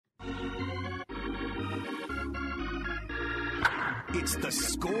It's the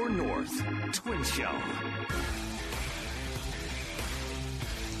Score North Twin Show.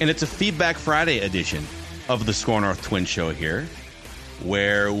 And it's a Feedback Friday edition of the Score North Twin Show here,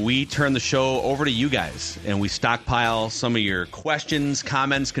 where we turn the show over to you guys and we stockpile some of your questions,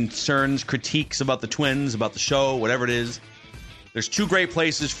 comments, concerns, critiques about the Twins, about the show, whatever it is. There's two great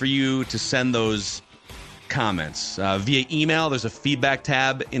places for you to send those comments. Via email, there's a feedback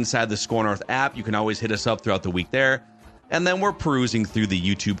tab inside the Score North app. You can always hit us up throughout the week there. And then we're perusing through the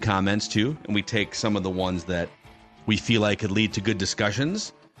YouTube comments too, and we take some of the ones that we feel like could lead to good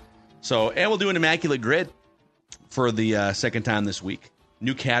discussions. And we'll do an Immaculate Grid for the second time this week.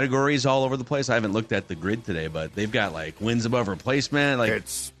 New categories all over the place. I haven't looked at the grid today, but they've got like wins above replacement, like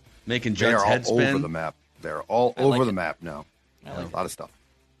it's making Judd's head spin. They're all over the map. They're all over the map now. A lot of stuff.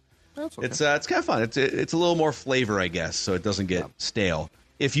 That's okay. It's kind of fun. It's a little more flavor, I guess, so it doesn't get stale.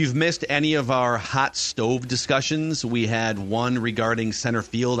 If you've missed any of our hot stove discussions, we had one regarding center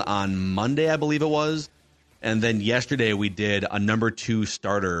field on Monday, I believe it was, and then yesterday we did a number 2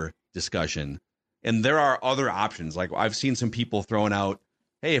 starter discussion. And there are other options. Like I've seen some people throwing out,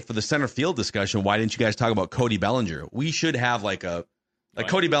 hey, for the center field discussion, why didn't you guys talk about Cody Bellinger? We should have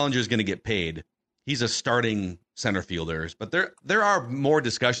Cody Bellinger is going to get paid. He's a starting center fielder. But there are more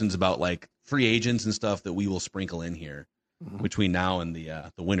discussions about like free agents and stuff that we will sprinkle in here between now and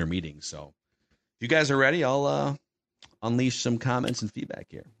the winter meeting. So if you guys are ready, I'll unleash some comments and feedback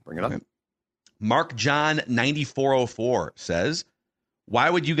here. Bring it up. Mark John 9404 says, why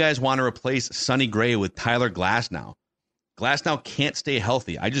would you guys want to replace Sonny Gray with Tyler Glasnow? Glasnow can't stay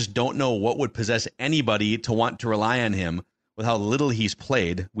healthy. I just don't know what would possess anybody to want to rely on him with how little he's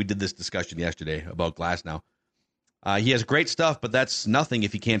played. We did this discussion yesterday about Glasnow. He has great stuff, but that's nothing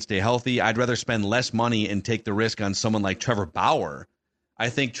if he can't stay healthy. I'd rather spend less money and take the risk on someone like Trevor Bauer. I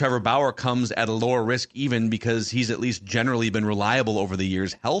think Trevor Bauer comes at a lower risk even because he's at least generally been reliable over the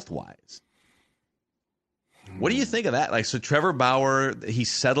years health-wise. What do you think of that? Like, so Trevor Bauer, he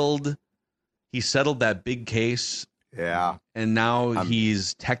settled that big case. Yeah. And now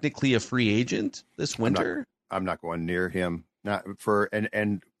he's technically a free agent this winter. I'm not going near him.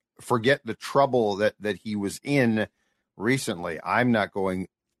 And forget the trouble that he was in recently. I'm not going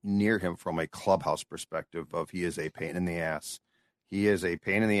near him from a clubhouse perspective of he is a pain in the ass. He is a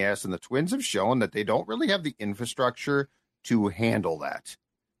pain in the ass, and the Twins have shown that they don't really have the infrastructure to handle that.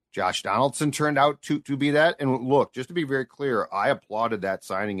 Josh Donaldson turned out to be that. And look, just to be very clear, I applauded that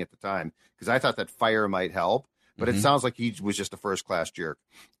signing at the time because I thought that fire might help, but it sounds like he was just a first-class jerk.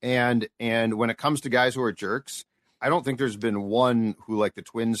 And when it comes to guys who are jerks, I don't think there's been one who, like, the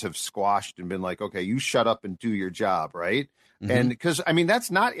Twins have squashed and been like, okay, you shut up and do your job, right? And because, I mean, that's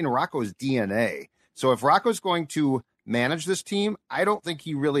not in Rocco's DNA. So if Rocco's going to manage this team, I don't think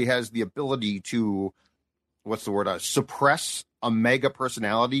he really has the ability to, suppress a mega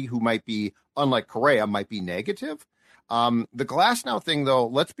personality who might be, unlike Correa, might be negative. The Glasnow thing, though,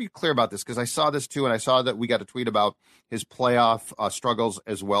 let's be clear about this, because I saw this too, and I saw that we got a tweet about his playoff struggles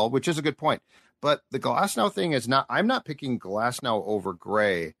as well, which is a good point. But the Glasnow thing is not, I'm not picking Glasnow over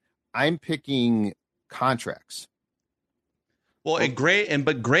Gray. I'm picking contracts. Well,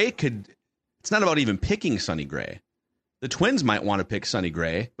 but Gray could, it's not about even picking Sonny Gray. The Twins might want to pick Sonny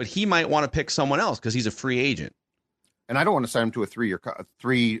Gray, but he might want to pick someone else because he's a free agent. And I don't want to sign him to a 3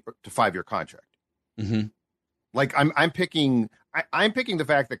 to 5 year contract. Like I'm picking the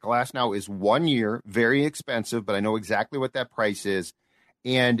fact that Glasnow is 1 year, very expensive, but I know exactly what that price is.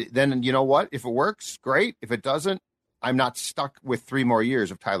 And then, you know what? If it works, great. If it doesn't, I'm not stuck with 3 more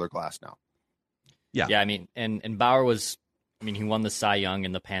years of Tyler Glasnow. Yeah. I mean, and Bauer was, he won the Cy Young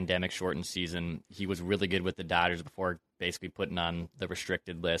in the pandemic shortened season. He was really good with the Dodgers before basically putting on the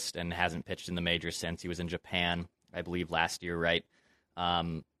restricted list and hasn't pitched in the majors since. He was in Japan, I believe, last year, right? I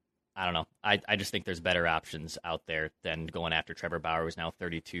don't know. I just think there's better options out there than going after Trevor Bauer, who's now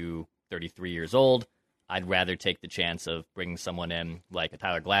 32, 33 years old. I'd rather take the chance of bringing someone in like a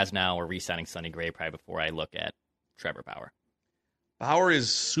Tyler Glasnow or re-signing Sonny Gray probably before I look at Trevor Bauer. Bauer is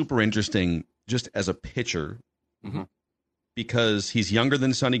super interesting just as a pitcher because he's younger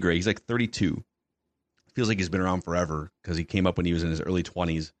than Sonny Gray. He's like 32. Feels like he's been around forever because he came up when he was in his early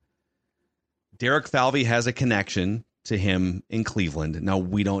 20s. Derek Falvey has a connection to him in Cleveland. Now,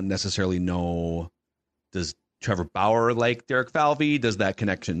 we don't necessarily know, does Trevor Bauer like Derek Falvey? Does that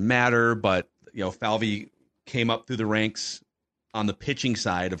connection matter? But, Falvey came up through the ranks on the pitching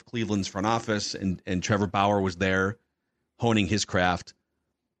side of Cleveland's front office, and Trevor Bauer was there honing his craft.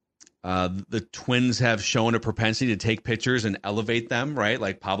 The Twins have shown a propensity to take pitchers and elevate them, right?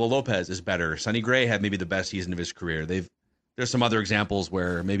 Like Pablo Lopez is better. Sonny Gray had maybe the best season of his career. There's some other examples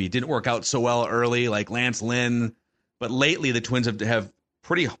where maybe it didn't work out so well early, like Lance Lynn, But lately, the Twins have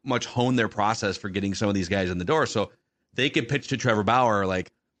pretty much honed their process for getting some of these guys in the door. So they could pitch to Trevor Bauer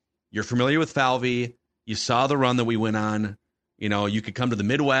like, you're familiar with Falvey. You saw the run that we went on. You know, you could come to the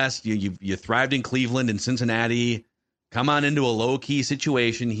Midwest. You thrived in Cleveland and Cincinnati. Come on into a low-key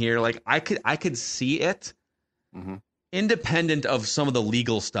situation here. Like, I could see it independent of some of the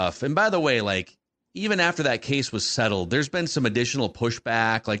legal stuff. And by the way, like, even after that case was settled, there's been some additional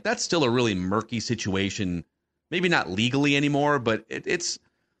pushback. Like, that's still a really murky situation. Maybe not legally anymore, but it's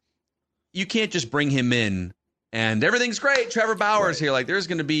you can't just bring him in and everything's great. Trevor Bauer's here. Like, there's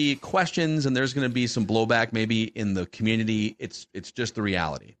going to be questions and there's going to be some blowback maybe in the community. It's just the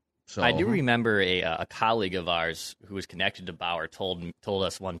reality. So I do remember a colleague of ours who was connected to Bauer told me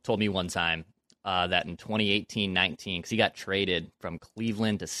one time that in 2018-19, because he got traded from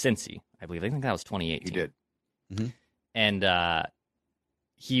Cleveland to Cincy, I believe. I think that was 2018. He did. Mm-hmm. And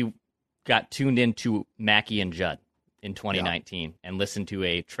he got tuned into Mackey and Judd in 2019 and listened to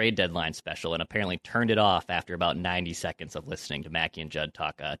a trade deadline special and apparently turned it off after about 90 seconds of listening to Mackey and Judd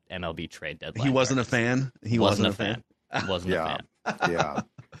talk MLB trade deadline. He wasn't a fan? He wasn't a fan? He wasn't a fan. Yeah.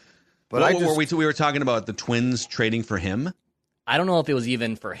 But we were talking about the Twins trading for him? I don't know if it was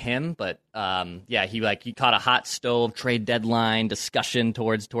even for him, but he caught a hot stove trade deadline discussion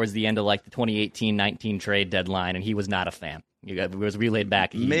towards the end of like the 2018-19 trade deadline, and he was not a fan. It was relayed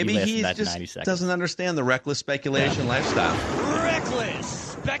back. Maybe he just 90 seconds. Doesn't understand the reckless speculation lifestyle.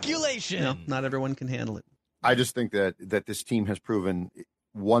 Reckless speculation. You know, not everyone can handle it. I just think that this team has proven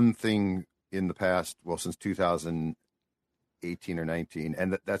one thing in the past, well, since 2018 or 19,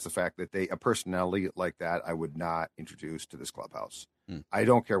 and that's the fact that a personality like that I would not introduce to this clubhouse. I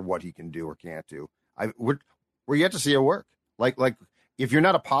don't care what he can do or can't do. We're yet to see it work. Like if you're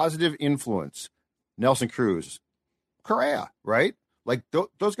not a positive influence, Nelson Cruz, Correa, right? Like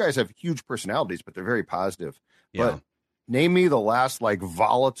those guys have huge personalities, but they're very positive. Yeah. But name me the last like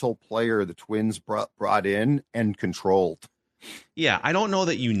volatile player the Twins brought in and controlled. Yeah, I don't know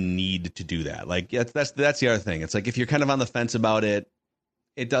that you need to do that. Like that's the other thing. It's like if you're kind of on the fence about it,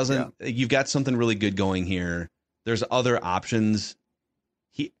 it doesn't. Yeah. You've got something really good going here. There's other options.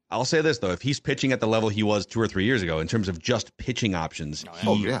 I'll say this though: if he's pitching at the level he was 2 or 3 years ago in terms of just pitching options,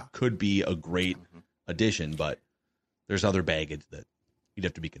 he could be a great addition. But there's other baggage that you'd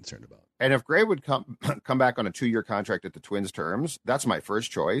have to be concerned about. And if Gray would come back on a 2-year contract at the Twins' terms, that's my first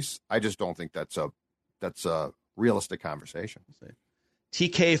choice. I just don't think that's a realistic conversation.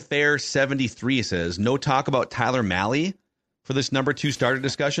 TK Fair 73 says no talk about Tyler Mahle for this number 2 starter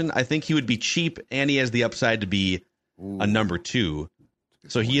discussion. I think he would be cheap and he has the upside to be a number 2.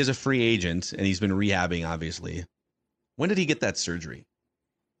 So he is a free agent and he's been rehabbing, obviously. When did he get that surgery?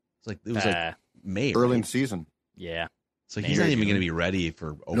 It was like May, early in the season. Yeah. So he's not even going to be ready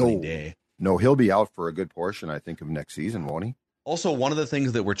for opening day. No, he'll be out for a good portion, I think, of next season, won't he? Also, one of the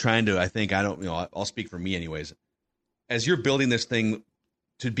things that we're trying to, I'll speak for me anyways. As you're building this thing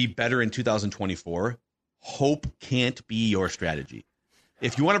to be better in 2024, hope can't be your strategy.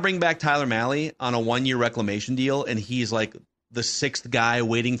 If you want to bring back Tyler Mahle on a 1-year reclamation deal and he's like the 6th guy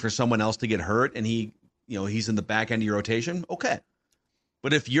waiting for someone else to get hurt and he's in the back end of your rotation, okay.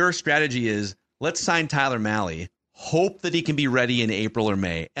 But if your strategy is let's sign Tyler Mahle, hope that he can be ready in April or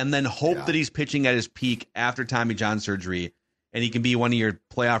May, and then hope that he's pitching at his peak after Tommy John surgery and he can be one of your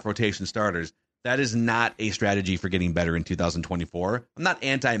playoff rotation starters, that is not a strategy for getting better in 2024. I'm not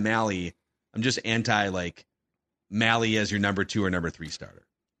anti-Mahle. I'm just anti, Mahle as your number 2 or number 3 starter.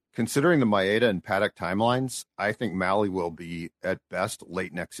 Considering the Maeda and Paddock timelines, I think Mahle will be, at best,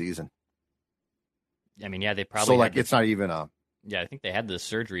 late next season. I mean, yeah, they probably... So, it's not even a... Yeah, I think they had the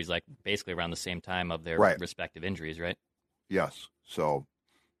surgeries, basically around the same time of their respective injuries, right? Yes. So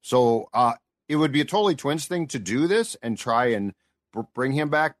it would be a totally Twins thing to do this and try and bring him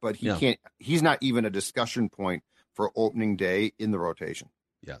back, but he can't. He's not even a discussion point for opening day in the rotation.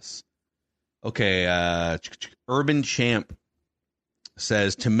 Yes. Okay. Urban Champ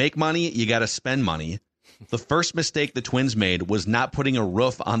says to make money, you got to spend money. The first mistake the Twins made was not putting a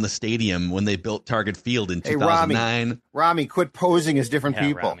roof on the stadium when they built Target Field in 2009. Rami, quit posing as different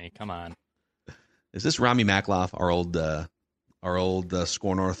people. Rami, come on. Is this Rami Makloff, our old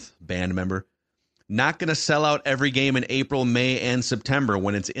Score North band member? Not going to sell out every game in April, May, and September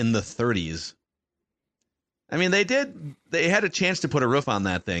when it's in the 30s. I mean, they did. They had a chance to put a roof on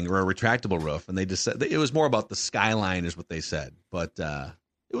that thing, or a retractable roof, and they just said it was more about the skyline, is what they said. But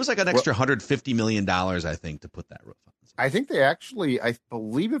it was like an extra $150 million, I think, to put that roof on. I think they actually, I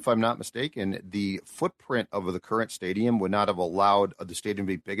believe, if I'm not mistaken, the footprint of the current stadium would not have allowed the stadium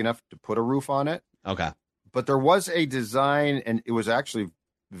to be big enough to put a roof on it. Okay. But there was a design, and it was actually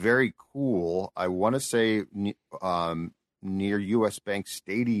very cool. I want to say near U.S. Bank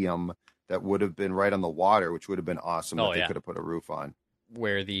Stadium that would have been right on the water, which would have been awesome that they could have put a roof on.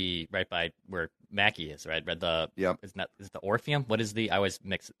 Right by where Mackey is, right? Yep. Is it the Orpheum? What is I always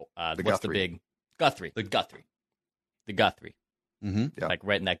mix. What's Guthrie. the big Guthrie? The Guthrie. Mm-hmm. Yep. Like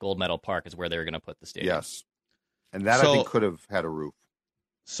right in that Gold Medal Park is where they were going to put the stadium. Yes, and that I think could have had a roof.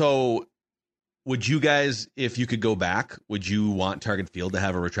 So, would you guys, if you could go back, would you want Target Field to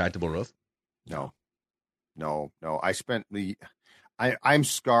have a retractable roof? No. I'm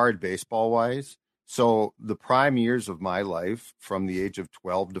scarred baseball wise. So the prime years of my life, from the age of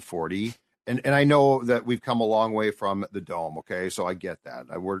 12 to 40, and I know that we've come a long way from the dome. Okay, so I get that.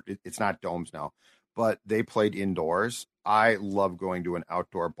 It's not domes now, but they played indoors. I love going to an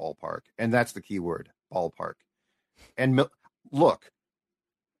outdoor ballpark, and that's the key word, ballpark. And look,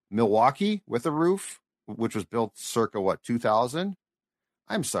 Milwaukee with a roof, which was built circa 2000.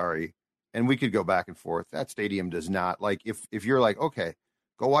 I'm sorry, and we could go back and forth. That stadium does not, like, if you're like, okay,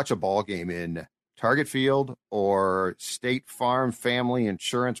 go watch a ball game in Target Field or State Farm Family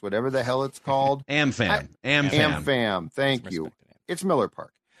Insurance, whatever the hell it's called. AmFam. Thank you. It's Miller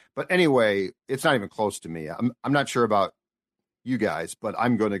Park. But anyway, it's not even close to me. I'm not sure about you guys, but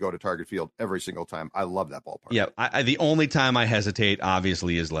I'm going to go to Target Field every single time. I love that ballpark. Yeah, the only time I hesitate,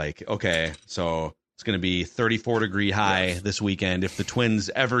 obviously, is like, okay, so it's going to be 34-degree high this weekend. If the Twins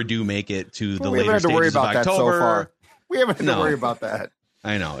ever do make it to the later stages of October, we haven't had to worry about that.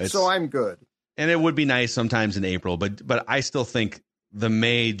 I know. So I'm good. And it would be nice sometimes in April, but I still think the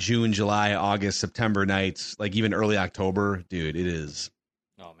May, June, July, August, September nights, like even early October, dude, it is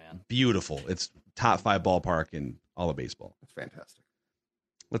beautiful. It's top 5 ballpark in all of baseball. It's fantastic.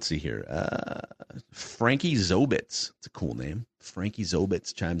 Let's see here. Frankie Zobitz. It's a cool name. Frankie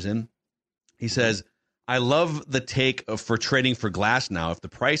Zobitz chimes in. He says, I love the take for trading for Glass now if the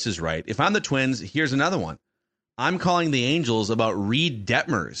price is right. If I'm the Twins, here's another one. I'm calling the Angels about Reed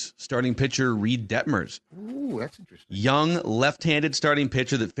Detmers, starting pitcher Reed Detmers. Ooh, that's interesting. Young, left-handed starting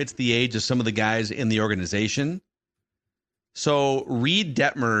pitcher that fits the age of some of the guys in the organization. So Reed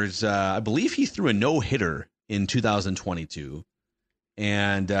Detmers, I believe he threw a no-hitter in 2022,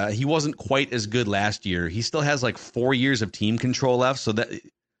 and he wasn't quite as good last year. He still has like 4 years of team control left, so that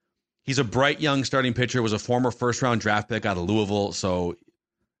he's a bright young starting pitcher, was a former first-round draft pick out of Louisville, so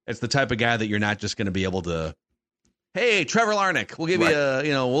it's the type of guy that you're not just going to be able to, hey, Trevor Larnach,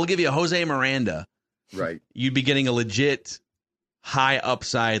 we'll give you a Jose Miranda. Right. You'd be getting a legit high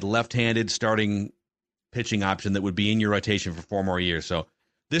upside left-handed starting pitching option that would be in your rotation for 4 more years. So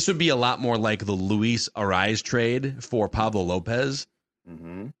this would be a lot more like the Luis Arraez trade for Pablo Lopez,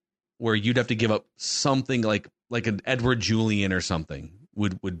 where you'd have to give up something like an Edward Julian or something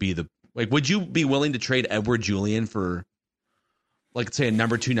would be the, like, would you be willing to trade Edward Julian for, like, say, a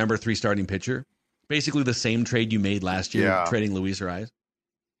number 2, number 3 starting pitcher? Basically the same trade you made last year, trading Luis Arraez.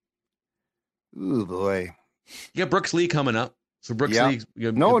 Ooh, boy. You got Brooks Lee coming up. So Brooks Lee, at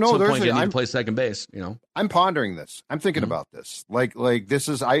some point you need to play second base. I'm pondering this. I'm thinking about this. Like this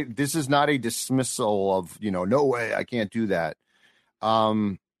is not a dismissal of no way I can't do that.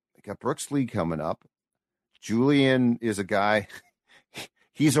 I got Brooks Lee coming up. Julian is a guy.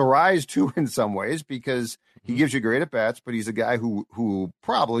 He's a rise too in some ways because he gives you great at bats, but he's a guy who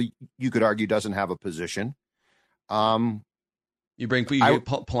probably you could argue doesn't have a position. You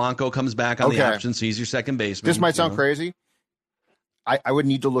Polanco comes back on the option, so he's your second baseman. This might sound crazy. I would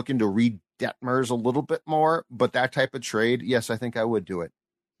need to look into Reed Detmers a little bit more, but that type of trade, yes, I think I would do it.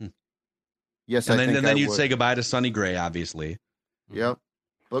 Yes, and then you'd say goodbye to Sonny Gray, obviously. Yep.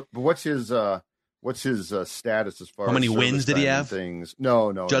 But what's his status as far as how many wins did he have? Things?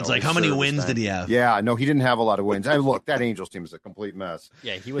 No. Judd's like, how many wins did he have? Yeah, no, he didn't have a lot of wins. Look, that Angels team is a complete mess.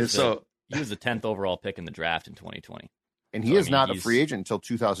 Yeah, he was the 10th overall pick in the draft in 2020. And he is not a free agent until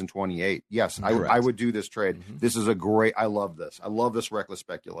 2028. Yes, I would do this trade. This is I love this. I love this reckless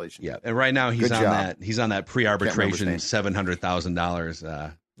speculation. Yeah, and right now he's on that pre-arbitration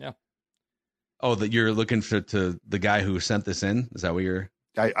 $700,000. Yeah. Oh, that you're looking to the guy who sent this in? Is that what you're?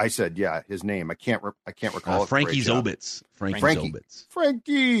 I said, yeah, his name. I can't recall it. Frankie Zobitz. Frankie Zobitz.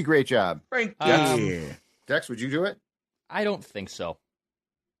 Frankie, great job. Frankie. Dex, would you do it? I don't think so.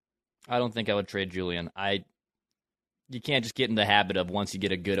 I don't think I would trade Julian. You can't just get in the habit of once you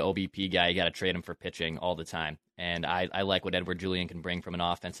get a good OBP guy, you got to trade him for pitching all the time. And I like what Edward Julian can bring from an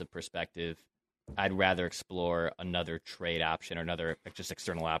offensive perspective. I'd rather explore another trade option or another just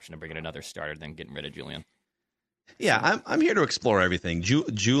external option to bring in another starter than getting rid of Julian. Yeah, I'm here to explore everything.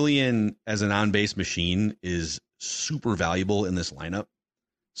 Julian as an on-base machine is super valuable in this lineup.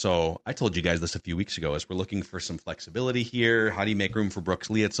 So I told you guys this a few weeks ago as we're looking for some flexibility here. How do you make room for Brooks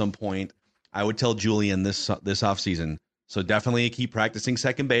Lee at some point? I would tell Julian this offseason. So definitely keep practicing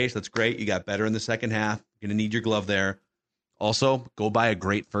second base. That's great. You got better in the second half. You're going to need your glove there. Also, go buy a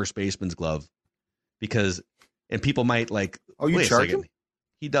great first baseman's glove and people might like, oh, you charge him?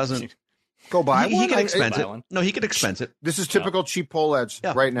 He doesn't. Go buy one? He can expense it. No, he can expense it. This is typical cheap pole ads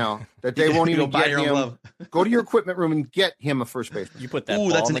right now that they won't even get him. Go to your equipment room and get him a first baseman. You put that.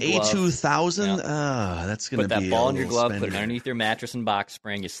 That's an A2000. That's going to be put that ball in your glove. Spender. Put it underneath your mattress and box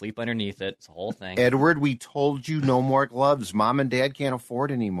spring. You sleep underneath it. It's a whole thing. Edward, we told you no more gloves. Mom and Dad can't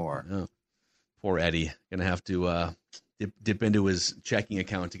afford anymore. Oh, poor Eddie, going to have to dip into his checking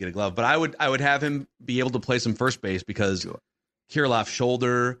account to get a glove. But I would have him be able to play some first base because Kirilloff's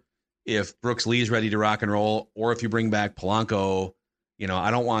shoulder. If Brooks Lee's ready to rock and roll, or if you bring back Polanco,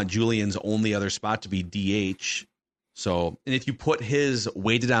 I don't want Julian's only other spot to be DH. So, and if you put his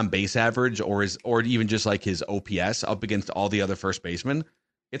weighted on base average or even just like his OPS up against all the other first basemen,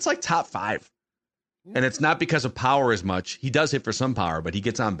 it's like top 5. And it's not because of power as much. He does hit for some power, but he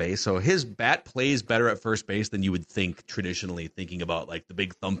gets on base. So his bat plays better at first base than you would think traditionally, thinking about like the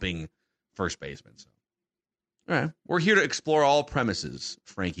big thumping first baseman. So. All right. We're here to explore all premises,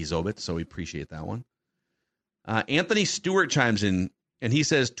 Frankie Zobit, so we appreciate that one. Anthony Stewart chimes in, and he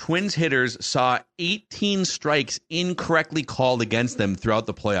says Twins hitters saw 18 strikes incorrectly called against them throughout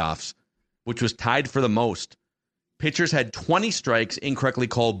the playoffs, which was tied for the most. Pitchers had 20 strikes incorrectly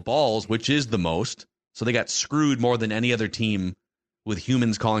called balls, which is the most, so they got screwed more than any other team with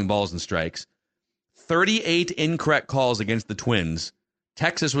humans calling balls and strikes. 38 incorrect calls against the Twins.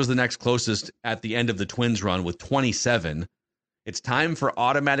 Texas was the next closest at the end of the Twins run with 27. It's time for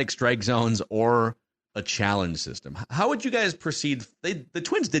automatic strike zones or a challenge system. How would you guys proceed? The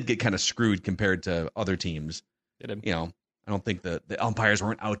Twins did get kind of screwed compared to other teams. I don't think the umpires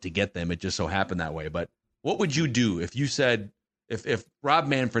weren't out to get them. It just so happened that way. But what would you do if you said, if Rob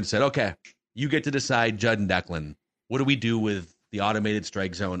Manfred said, okay, you get to decide Judd and Declan, what do we do with the automated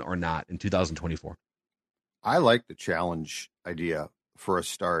strike zone or not in 2024? I like the challenge idea for a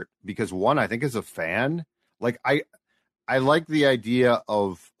start because one, I think as a fan, like I like the idea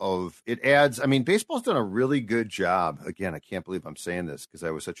of it adds. I mean, baseball's done a really good job. Again, I can't believe I'm saying this because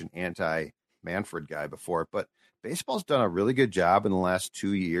I was such an anti-Manfred guy before, but baseball's done a really good job in the last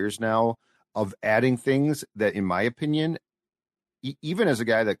 2 years now of adding things that, in my opinion, even as a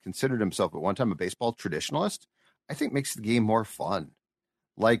guy that considered himself at one time a baseball traditionalist, I think makes the game more fun,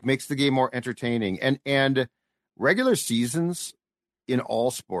 like makes the game more entertaining. And regular seasons in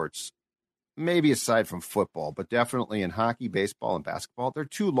all sports, maybe aside from football, but definitely in hockey, baseball, and basketball, they're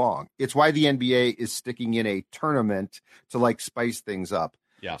too long. It's why the NBA is sticking in a tournament to like spice things up.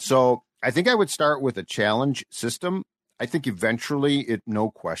 Yeah. So I think I would start with a challenge system. I think eventually it, no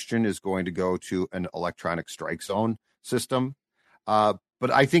question, is going to go to an electronic strike zone system. But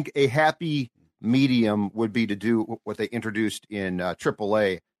I think a happy medium would be to do what they introduced in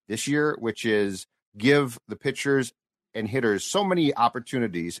AAA this year, which is give the pitchers and hitters so many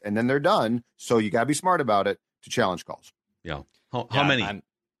opportunities, and then they're done. So you got to be smart about it to challenge calls. Yeah. How many?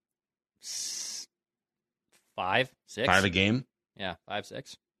 5, 6. 5 a game? Yeah, 5,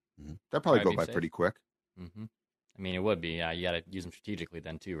 6. Mm-hmm. That'd probably go by pretty quick. Mm-hmm. I mean, it would be. Yeah, you got to use them strategically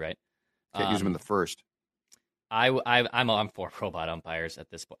then too, right? Can't use them in the first. I'm for robot umpires at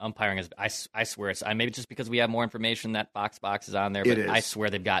this point. Umpiring is, I swear it's, maybe just because we have more information that Box is on there, but I swear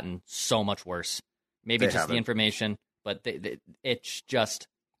they've gotten so much worse. Maybe just the information, but it's just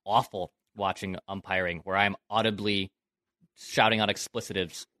awful watching umpiring where I'm audibly shouting out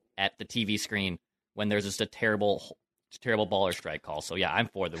explicitives at the TV screen when there's just a terrible ball or strike call. So yeah, I'm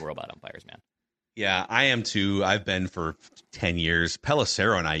for the robot umpires, man. Yeah, I am too. I've been for 10 years.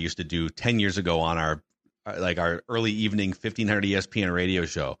 Pellicero and I used to do 10 years ago on our early evening 1500 ESPN radio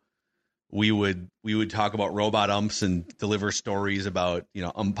show. We would talk about robot umps and deliver stories about,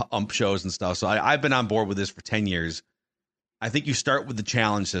 ump shows and stuff. So I've been on board with this for 10 years. I think you start with the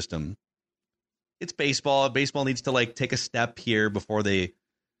challenge system. It's baseball. Baseball needs to take a step here before they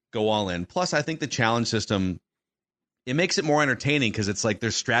go all in. Plus, I think the challenge system, it makes it more entertaining because it's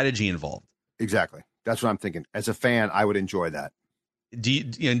there's strategy involved. Exactly. That's what I'm thinking. As a fan, I would enjoy that. Do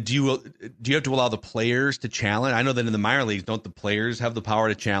you have to allow the players to challenge? I know that in the minor leagues, don't the players have the power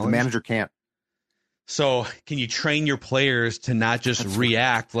to challenge? The manager can't. So can you train your players to not just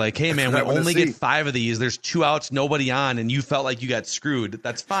react like, hey, man, we only get 5 of these. There's 2 outs, nobody on, and you felt like you got screwed.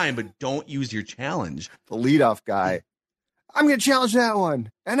 That's fine, but don't use your challenge. The leadoff guy, I'm going to challenge that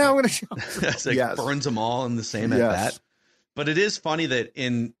one, and now I'm going to challenge burns them all in the same at bat. But it is funny that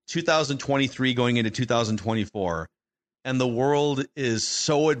in 2023 going into 2024, and the world is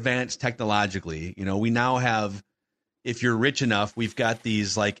so advanced technologically. We now have, if you're rich enough, we've got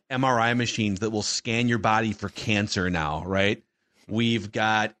these like MRI machines that will scan your body for cancer now, right? We've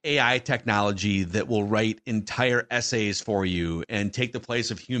got AI technology that will write entire essays for you and take the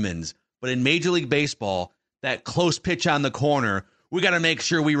place of humans. But in Major League Baseball, that close pitch on the corner, we got to make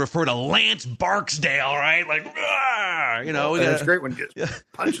sure we refer to Lance Barksdale, right? Like, it's great when he just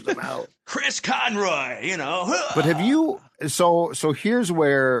punches him out. Chris Conroy, But have you? So here's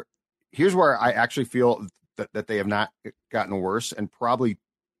where I actually feel that they have not gotten worse, and probably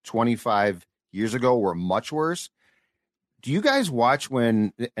 25 years ago were much worse. Do you guys watch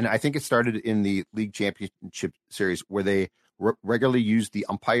and I think it started in the league championship series where they regularly use the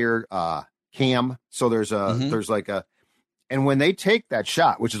umpire cam. So there's and when they take that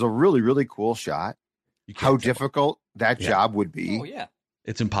shot, which is a really, really cool shot, how difficult that job would be. Oh yeah.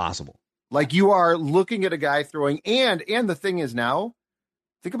 It's impossible. Like you are looking at a guy throwing, and the thing is now,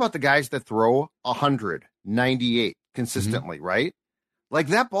 think about the guys that throw 198 consistently, right? Like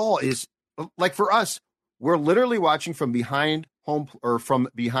that ball is like, for us, we're literally watching from behind home or from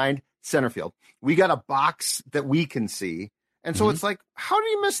behind center field. We got a box that we can see. And so it's like, how do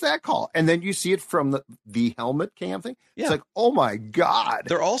you miss that call? And then you see it from the helmet cam thing. Yeah. It's like, oh my God.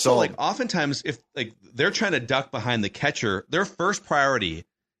 They're also like, oftentimes if like they're trying to duck behind the catcher, their first priority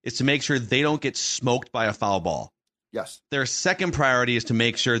is to make sure they don't get smoked by a foul ball. Yes. Their second priority is to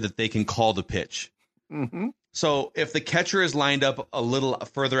make sure that they can call the pitch. Mm-hmm. So if the catcher is lined up a little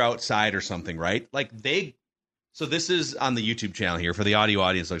further outside or something, right? So this is on the YouTube channel here for the audio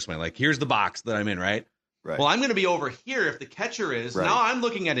audience. I'll explain. Like, here's the box that I'm in, right? Right. Well, I'm going to be over here if the catcher is. Right. Now I'm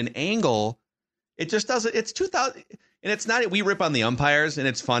looking at an angle. It just doesn't. It's 2000, and it's not. We rip on the umpires, and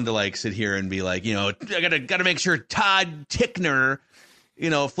it's fun to like sit here and be like, I gotta make sure Todd Tickner,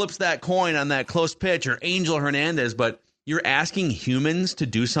 flips that coin on that close pitch, or Angel Hernandez. But you're asking humans to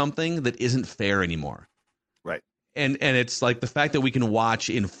do something that isn't fair anymore. Right. And it's like the fact that we can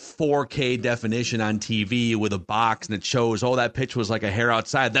watch in 4K definition on TV with a box and it shows, that pitch was like a hair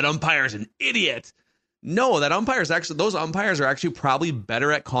outside. That umpire's an idiot. No, those umpires are actually probably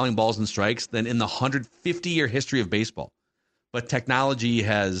better at calling balls and strikes than in the 150-year history of baseball. But technology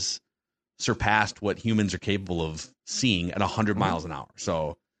has surpassed what humans are capable of seeing at 100 miles an hour.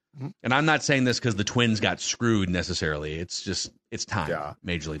 So, and I'm not saying this because the Twins got screwed necessarily. It's just, it's time. Yeah.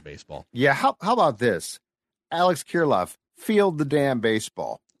 Major League Baseball. Yeah. How about this? Alex Kirilloff, field the damn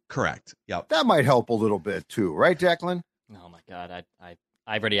baseball. Correct. Yep. That might help a little bit too, right, Declan? Oh my God,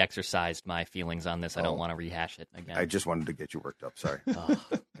 I've already exercised my feelings on this. I don't want to rehash it again. I just wanted to get you worked up. Sorry. Oh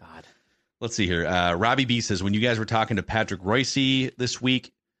God. Let's see here. Robbie B says, when you guys were talking to Patrick Royce this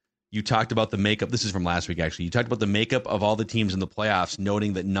week, you talked about the makeup. This is from last week, actually. You talked about the makeup of all the teams in the playoffs,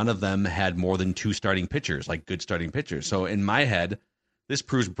 noting that none of them had more than 2 starting pitchers, like good starting pitchers. So in my head, this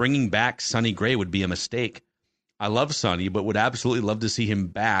proves bringing back Sonny Gray would be a mistake. I love Sonny, but would absolutely love to see him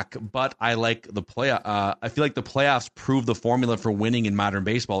back. But I like the I feel like the playoffs prove the formula for winning in modern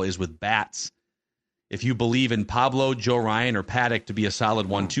baseball is with bats. If you believe in Pablo, Joe Ryan, or Paddock to be a solid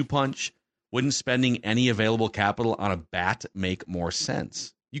 1-2 punch, wouldn't spending any available capital on a bat make more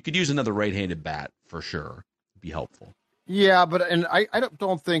sense? You could use another right-handed bat for sure. It'd be helpful. Yeah, but I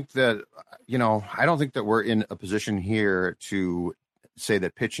don't think that I don't think that we're in a position here to say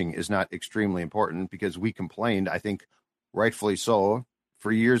that pitching is not extremely important, because we complained, I think rightfully so,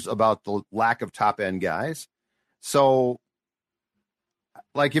 for years about the lack of top end guys. So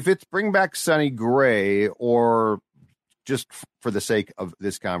like if it's bring back Sonny Gray, or just for the sake of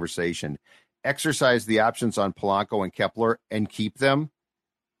this conversation, exercise the options on Polanco and Kepler and keep them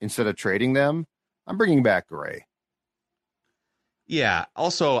instead of trading them, I'm bringing back Gray. Yeah.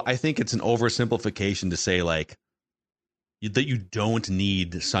 Also, I think it's an oversimplification to say like that you don't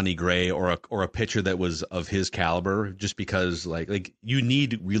need Sonny Gray or a pitcher that was of his caliber, just because like you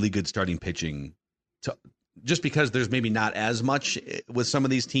need really good starting pitching just because there's maybe not as much with some of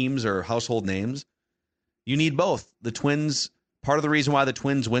these teams or household names. You need both. The Twins, part of the reason why the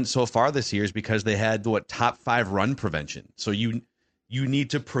Twins went so far this year is because they had top 5 run prevention. So you need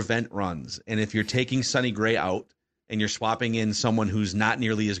to prevent runs. And if you're taking Sonny Gray out and you're swapping in someone who's not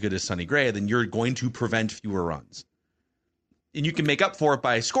nearly as good as Sonny Gray, then you're going to prevent fewer runs. And you can make up for it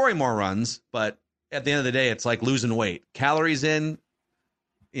by scoring more runs, but at the end of the day, it's like losing weight. Calories in,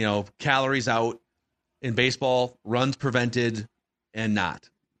 calories out. In baseball, runs prevented and not.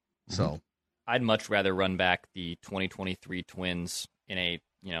 So I'd much rather run back the 2023 Twins in a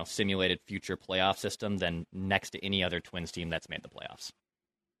simulated future playoff system than next to any other Twins team that's made the playoffs.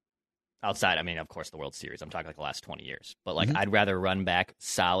 Outside, of course, the World Series. I'm talking like the last 20 years. But I'd rather run back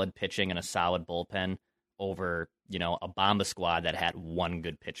solid pitching and a solid bullpen over, a Bomba squad that had one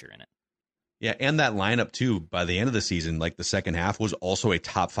good pitcher in it. Yeah, and that lineup too, by the end of the season, like the second half, was also a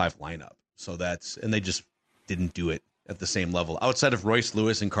top 5 lineup. So and they just didn't do it at the same level. Outside of Royce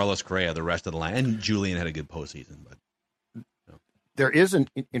Lewis and Carlos Correa, the rest of the line, and Julian had a good postseason. But there is an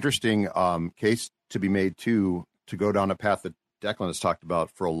interesting case to be made too, to go down a path that Declan has talked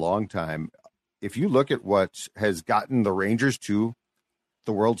about for a long time. If you look at what has gotten the Rangers to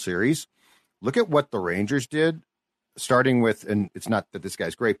the World Series, look at what the Rangers did, starting with, and it's not that this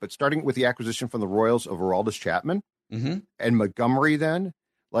guy's great, but starting with the acquisition from the Royals of Aroldis Chapman and Montgomery then,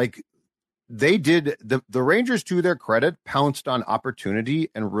 like they did, the Rangers, to their credit, pounced on opportunity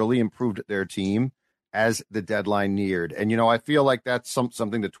and really improved their team as the deadline neared. And, I feel like that's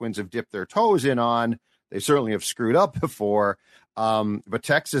something the Twins have dipped their toes in on. They certainly have screwed up before. But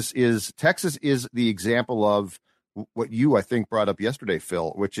Texas is the example of what you, I think, brought up yesterday,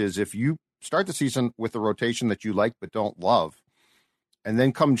 Phil, which is if you start the season with a rotation that you like but don't love, and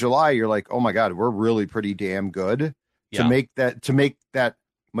then come July, you're like, oh my God, we're really pretty damn good to make that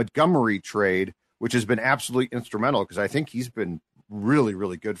Montgomery trade, which has been absolutely instrumental because I think he's been really,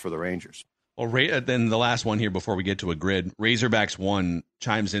 really good for the Rangers. Well, then the last one here before we get to a grid, Razorbacks 1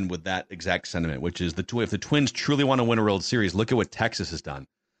 chimes in with that exact sentiment, which is if the Twins truly want to win a World Series, look at what Texas has done.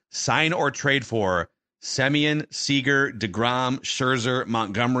 Sign or trade for Semien, Seager, DeGrom, Scherzer,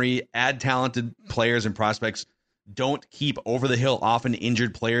 Montgomery, add talented players and prospects. Don't keep over-the-hill, often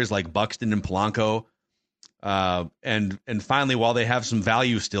injured players like Buxton and Polanco. And finally, while they have some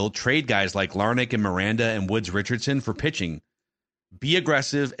value still, trade guys like Larnach and Miranda and Woods Richardson for pitching. Be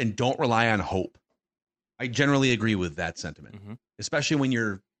aggressive and don't rely on hope. I generally agree with that sentiment, especially when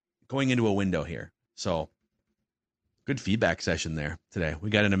you're going into a window here. So good feedback session there today. We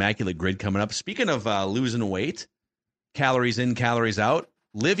got an immaculate grid coming up. Speaking of losing weight, calories in, calories out,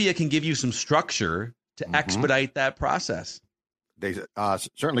 Livia can give you some structure to expedite that process. They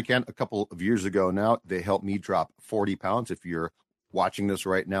certainly can. A couple of years ago now, they helped me drop 40 pounds. If you're watching this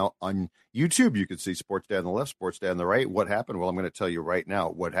right now on YouTube, you can see Sports Dad on the left, Sports Dad on the right. What happened? Well, I'm going to tell you right now.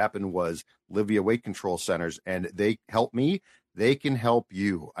 What happened was Livia Weight Control Centers, and they helped me. They can help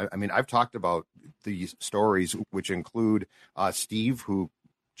you. I mean, I've talked about these stories, which include Steve, who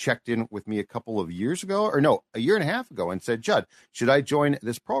checked in with me a year and a half ago and said, Judd, should I join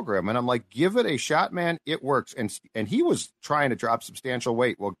this program? And I'm like, give it a shot, man. It works. And he was trying to drop substantial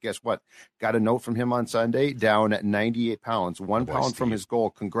weight. Well, guess what? Got a note from him on Sunday, down at 98 pounds, 1 pound from his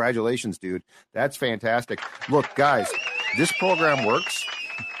goal. Congratulations, dude. That's fantastic. Look, guys, this program works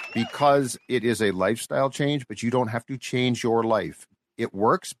because it is a lifestyle change, but you don't have to change your life. It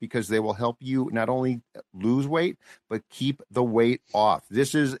works because they will help you not only lose weight, but keep the weight off.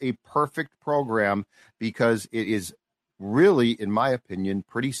 This is a perfect program because it is really, in my opinion,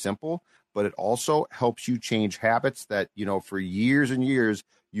 pretty simple, but it also helps you change habits that, for years and years,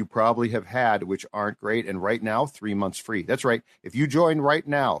 you probably have had, which aren't great. And right now, 3 months free. That's right. If you join right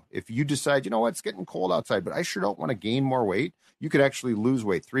now, if you decide, it's getting cold outside, but I sure don't want to gain more weight, you could actually lose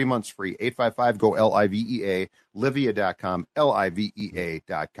weight. 3 months free. 855-GO-LIVEA, Livea.com,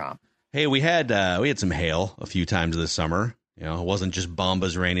 LIVEA.com. Hey, we had some hail a few times this summer. It wasn't just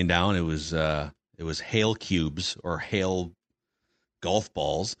bombas raining down. It was hail cubes or hail golf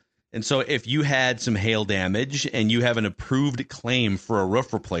balls. And so if you had some hail damage and you have an approved claim for a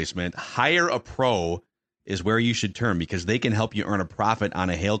roof replacement, Hire a Pro is where you should turn because they can help you earn a profit on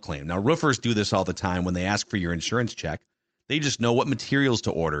a hail claim. Now, roofers do this all the time when they ask for your insurance check. They just know what materials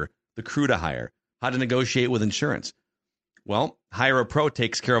to order, the crew to hire, how to negotiate with insurance. Well, Hire a Pro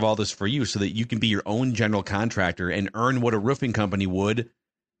takes care of all this for you so that you can be your own general contractor and earn what a roofing company would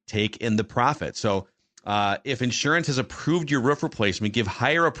take in the profit. So if insurance has approved your roof replacement, give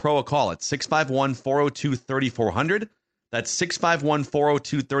Hire a Pro a call at 651-402-3400. That's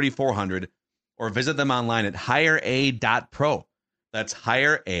 651-402-3400. Or visit them online at hirea.pro. That's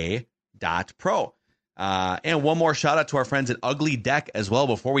hirea.pro. And one more shout out to our friends at Ugly Deck as well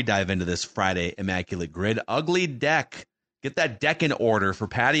before we dive into this Friday Immaculate Grid. Ugly Deck. Get that deck in order for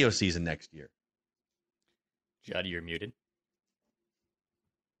patio season next year. Judd, you're muted.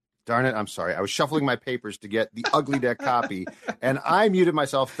 Darn it, I'm sorry. I was shuffling my papers to get the Ugly Deck copy, and I muted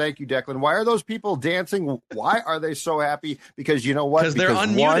myself. Thank you, Declan. Why are those people dancing? Why are they so happy? Because you know what? Because they're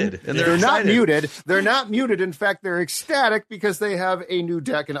unmuted. And they're not muted. They're not muted. In fact, they're ecstatic because they have a new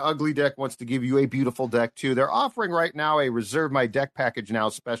deck, and Ugly Deck wants to give you a beautiful deck, too. They're offering right now a Reserve My Deck Package Now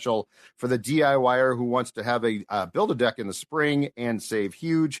special for the DIYer who wants to have a build a deck in the spring and save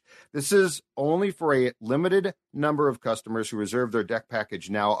huge. This is only for a limited number of customers who reserve their deck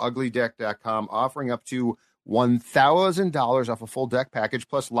package now. UglyDeck.com offering up to $1,000 off a full deck package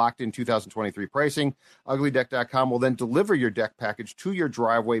plus locked in 2023 pricing. UglyDeck.com will then deliver your deck package to your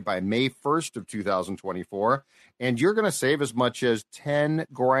driveway by May 1st of 2024. And you're going to save as much as 10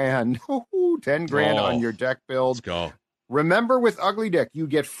 grand. 10 grand on your deck build. Let's go. Remember, with Ugly Deck, you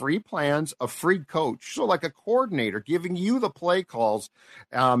get free plans, a free coach, so like a coordinator giving you the play calls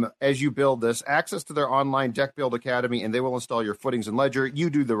as you build this, access to their online Deck Build Academy, and they will install your footings and ledger. You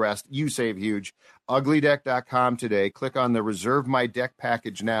do the rest. You save huge. UglyDeck.com today. Click on the Reserve My Deck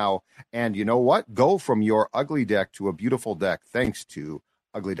package now, and you know what? Go from your ugly deck to a beautiful deck thanks to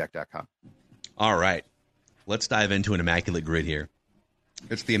UglyDeck.com. All right. Let's dive into an Immaculate Grid here.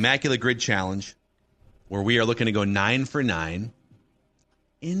 It's the Immaculate Grid Challenge, where we are looking to go 9 for 9.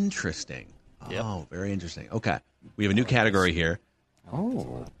 Interesting. Yep. Oh, very interesting. Okay. We have a new category here.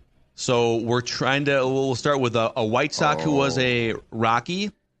 Oh. So we'll start with a White Sox who was a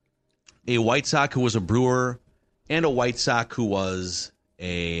Rocky, a White Sox who was a Brewer, and a White Sox who was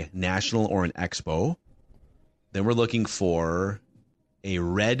a National or an Expo. Then we're looking for a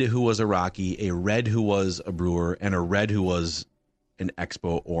Red who was a Rocky, a Red who was a Brewer, and a Red who was an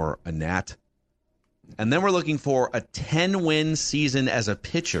Expo or a Nat. And then we're looking for a 10-win season as a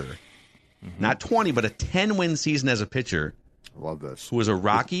pitcher. Mm-hmm. Not 20, but a 10-win season as a pitcher. I love this. Who was a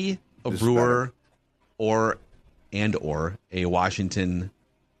Rocky, a Brewer, or a Washington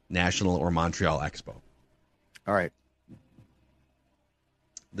National or Montreal Expo. All right.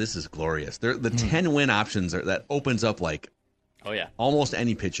 This is glorious. The 10-win options that opens up like almost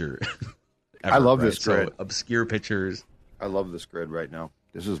any pitcher. Ever, I love this grid. So obscure pitchers. I love this grid right now.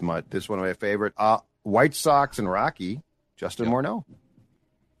 This is one of my favorite. White Sox and Rocky, Justin Morneau.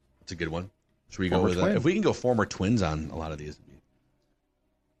 That's a good one. Should we go with if we can go former Twins on a lot of these?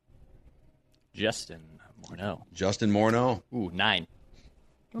 Justin Morneau. Ooh, 9.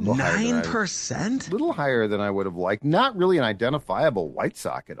 9%? A little higher than I would have liked. Not really an identifiable White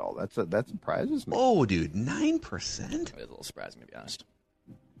Sox at all. That surprises me. Oh, dude, 9%? It's a little surprising, to be honest.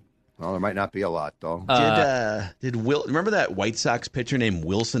 Well, there might not be a lot, though. Remember that White Sox pitcher named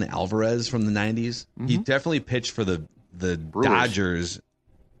Wilson Alvarez from the 90s? Mm-hmm. He definitely pitched for the Dodgers.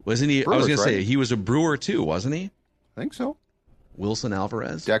 Wasn't he? Brewers, I was going to say, he was a Brewer too, wasn't he? I think so. Wilson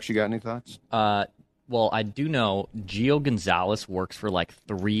Alvarez? Dex, you got any thoughts? Well, I do know Gio Gonzalez works for like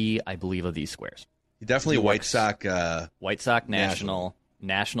 3, I believe, of these squares. He definitely White Sox. White Sox National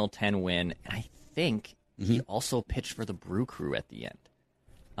 10-win. And I think he also pitched for the Brew Crew at the end.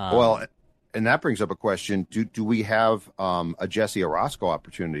 Well, and that brings up a question. Do we have a Jesse Orozco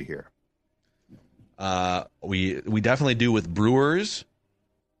opportunity here? We definitely do with Brewers.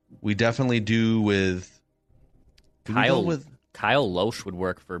 We definitely do with Kyle Loesch would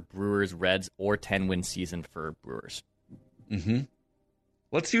work for Brewers, Reds, or 10-win season for Brewers. Mm-hmm.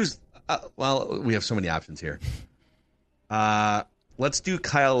 Let's use we have so many options here. Let's do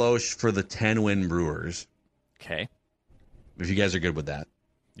Kyle Loesch for the 10-win Brewers. Okay. If you guys are good with that.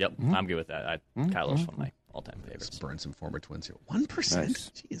 Yep, I'm good with that. Kyle Loesch is one of my all-time favorites. Let's burn some former Twins here. 1%?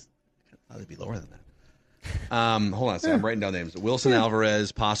 Nice. Jeez. I thought it'd be lower than that. Hold on a second. I'm writing down names. Wilson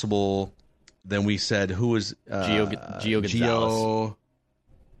Alvarez, possible. Then we said who was Gio Gonzalez.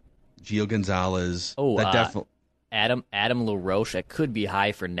 Gio Gonzalez. Oh, that definitely. Adam LaRoche. That could be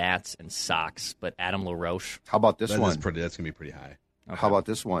high for Nats and Sox, but Adam LaRoche. How about this one? That's going to be pretty high. Okay. How about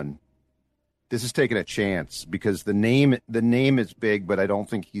this one? This is taking a chance because the name is big, but I don't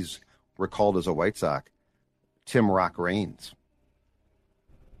think he's recalled as a White Sox. Tim Rock Raines.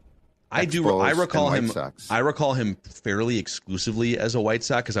 I recall him fairly exclusively as a White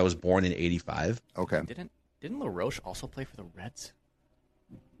Sox because I was born in '85. Okay. Didn't LaRoche also play for the Reds?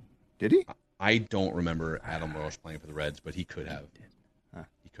 Did he? I don't remember Adam LaRoche playing for the Reds, but he could have.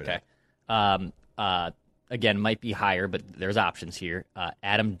 He could have. Again, might be higher, but there's options here.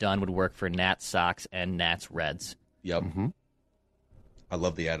 Adam Dunn would work for Nats Sox and Nats Reds. Yep. Mm-hmm. I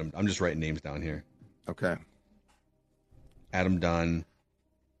love the Adam. I'm just writing names down here. Okay. Adam Dunn.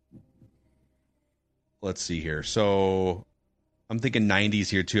 Let's see here. So I'm thinking 90s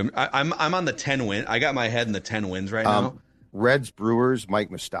here too. I'm on the 10 win. I got my head in the 10 wins right now. Reds Brewers. Mike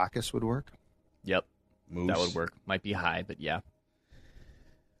Moustakas would work. Yep. Moose. That would work. Might be high, but yeah.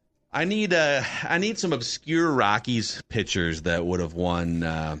 I need some obscure Rockies pitchers that would have won.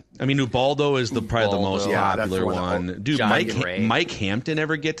 Ubaldo is probably the most popular one. Dude, Mike Hampton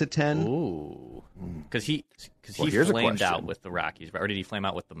ever get to 10? Ooh, because he flamed out with the Rockies, or did he flame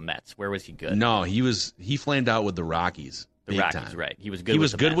out with the Mets? Where was he good? No, he flamed out with the Rockies. The Rockies, time. Right? He was good. He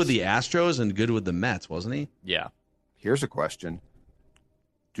was good with the Astros and good with the Mets, wasn't he? Yeah. Here's a question: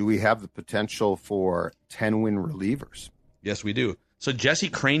 do we have the potential for 10-win relievers? Yes, we do. So Jesse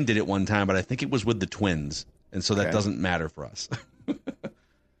Crane did it one time, but I think it was with the Twins. And so that doesn't matter for us.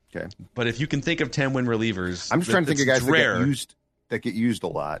 Okay. But if you can think of 10-win relievers, I'm just trying to think of guys that get used a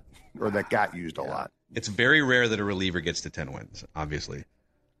lot, or that got used a lot. It's very rare that a reliever gets to 10 wins, obviously.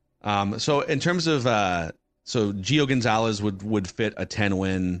 So in terms of so Gio Gonzalez would fit a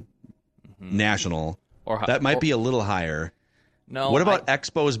 10-win national. That might be a little higher. No. What about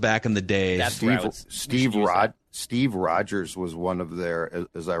Expos back in the day? Steve Rogers was one of their,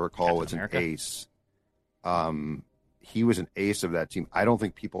 as I recall, was an ace. He was an ace of that team. I don't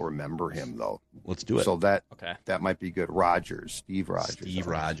think people remember him though. Let's do it. So that might be good. Steve Rogers.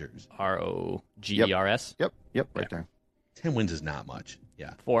 Rogers. Yep, right there. 10 wins is not much.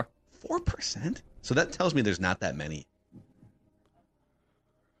 Yeah. 4%. So that tells me there's not that many.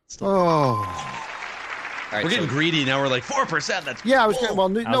 We're getting greedy now. We're like 4%. That's I was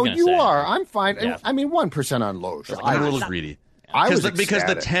gonna, you are. I'm fine. Yeah. I mean 1% on Loesch. I'm a little greedy. Because the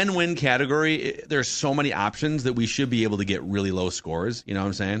 10-win category, there's so many options that we should be able to get really low scores. You know what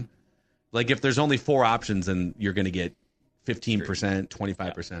I'm saying? Like if there's only 4 options, then you're going to get 15%,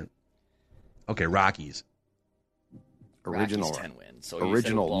 25%. Okay, Rockies. Original 10 wins. So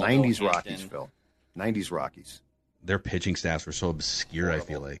original 90s Rockies, Phil. 90s Rockies. Their pitching staffs were so obscure, I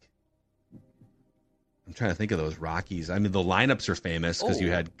feel like. I'm trying to think of those Rockies. I mean, the lineups are famous because you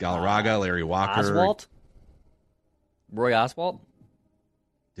had Galarraga, Larry Walker. Roy Oswalt?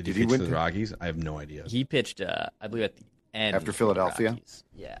 Did he pitch for the Rockies? I have no idea. He pitched, I believe, at the end. After Philadelphia?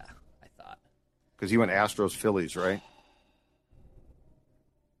 Yeah, I thought. Because he went Astros, Phillies, right?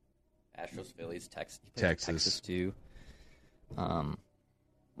 Astros, Phillies, Texas too.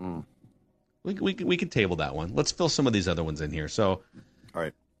 We could table that one. Let's fill some of these other ones in here. So, all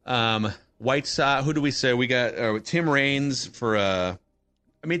right. White Sox. Who do we say we got? Tim Raines for. I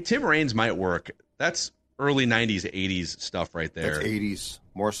mean, Tim Raines might work. That's early '90s, '80s stuff right there. That's '80s,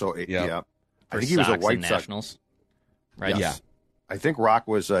 more so. Yeah. I think he was a White Sox. Nationals. Right. Yes. Yeah. I think Rock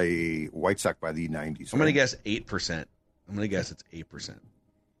was a White Sox by the '90s. I'm going to guess 8%. I'm going to guess it's 8%.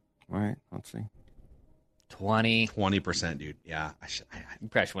 All right. Let's see. 20%, dude. Yeah. You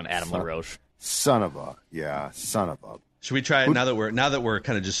probably should win Adam LaRoche. Son of a. Should we try it now that we're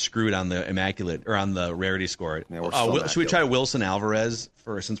kind of just screwed on the immaculate or on the rarity score? Yeah, should we try Wilson Alvarez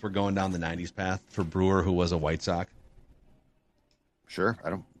since we're going down the '90s path for Brewer, who was a White Sox? Sure.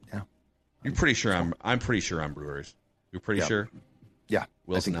 I don't. Yeah. You're pretty sure I'm pretty sure I'm Brewers. You're pretty sure? Yeah.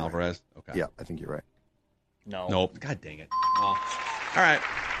 Wilson Alvarez. Right. Okay. Yeah, I think you're right. No. Nope. God dang it. Oh. All right.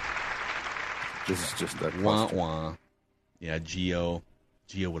 This is just a wah. Yeah, Gio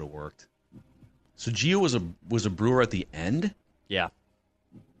would have worked. So Gio was a Brewer at the end? Yeah.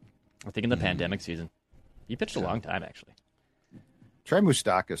 I think in the pandemic season. He pitched a long time, actually. Try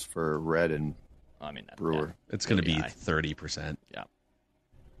Moustakas for Red and Brewer. Yeah. It's going to be 30%. Yeah.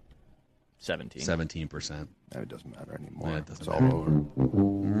 17%. It doesn't matter anymore. Yeah, it's all over.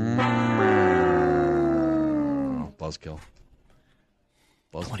 Buzzkill.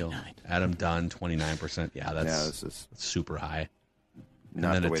 29. Adam Dunn, 29%. Yeah, that's super high. And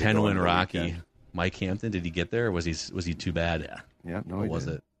then a 10-win Rocky. Mike Hampton, did he get there, or was he too bad? Yeah. No, what was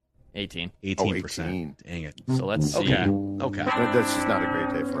it? 18%. 18%. Dang it. So let's see. Okay. That's just not a great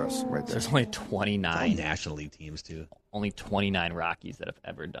day for us right there. There's only 29 National League teams too. Only 29 Rockies that have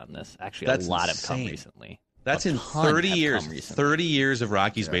ever done this. Actually, that's a lot have come recently. That's in 30 years. 30 years of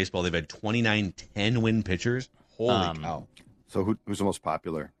Rockies baseball. They've had 29 10-win pitchers. Holy cow. So who's the most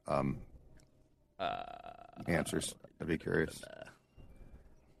popular? Answers. I'd be curious.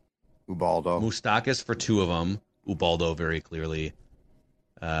 Ubaldo. Moustakas for 2 of them. Ubaldo very clearly.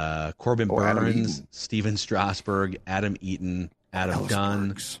 Corbin Burns, Steven Strasburg, Adam Eaton, Adam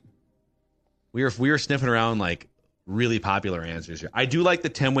Dunn. We were sniffing around like really popular answers here. I do like the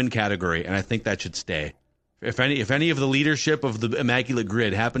 10-win category, and I think that should stay. If any of the leadership of the Immaculate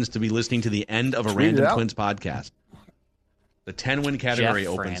Grid happens to be listening to the end of a Random Twins podcast, the 10-win category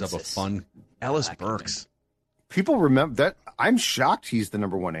opens up a fun. Ellis Burks. People remember that. I'm shocked he's the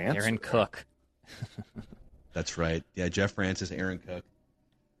number one answer. Aaron Cook. That's right. Yeah, Jeff Francis, Aaron Cook.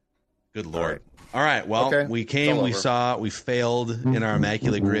 Good Lord. All right. Well, we came, we saw, we failed in our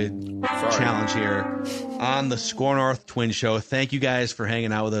Immaculate Grid challenge here on the Score North Twin Show. Thank you guys for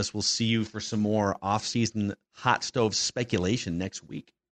hanging out with us. We'll see you for some more off-season hot stove speculation next week.